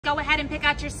Go ahead and pick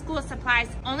out your school supplies.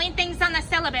 Only things on the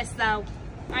syllabus though.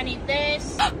 I need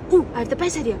this. Ooh, I have the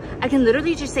best idea. I can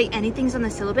literally just say anything's on the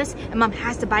syllabus and mom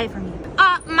has to buy it for me.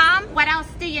 Mom, what else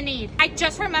do you need? I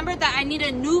just remembered that I need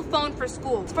a new phone for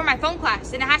school. It's for my phone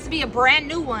class and it has to be a brand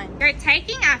new one. You're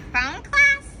taking a phone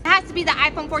class? It has to be the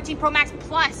iPhone 14 Pro Max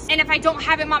Plus. And if I don't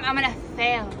have it, Mom, I'm gonna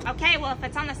fail. Okay, well, if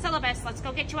it's on the syllabus, let's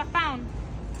go get you a phone.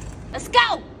 Let's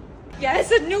go.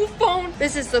 Yes, a new phone.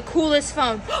 This is the coolest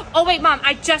phone. Oh wait, Mom,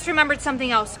 I just remembered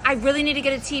something else. I really need to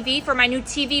get a TV for my new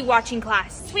TV watching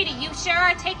class. Sweetie, you sure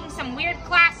are taking some weird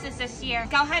classes this year.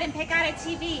 Go ahead and pick out a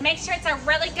TV. Make sure it's a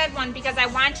really good one because I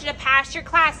want you to pass your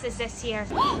classes this year.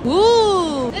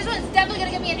 Ooh. This one's definitely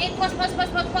gonna give me an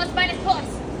A+++++ minus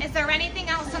plus. Is there anything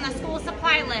else on the school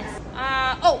supply list?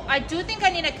 Oh, I do think I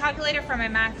need a calculator for my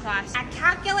math class. A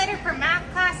calculator for math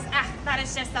class? That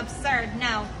is just absurd.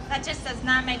 No, that just does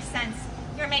not make sense.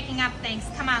 You're making up things.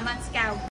 Come on, let's go.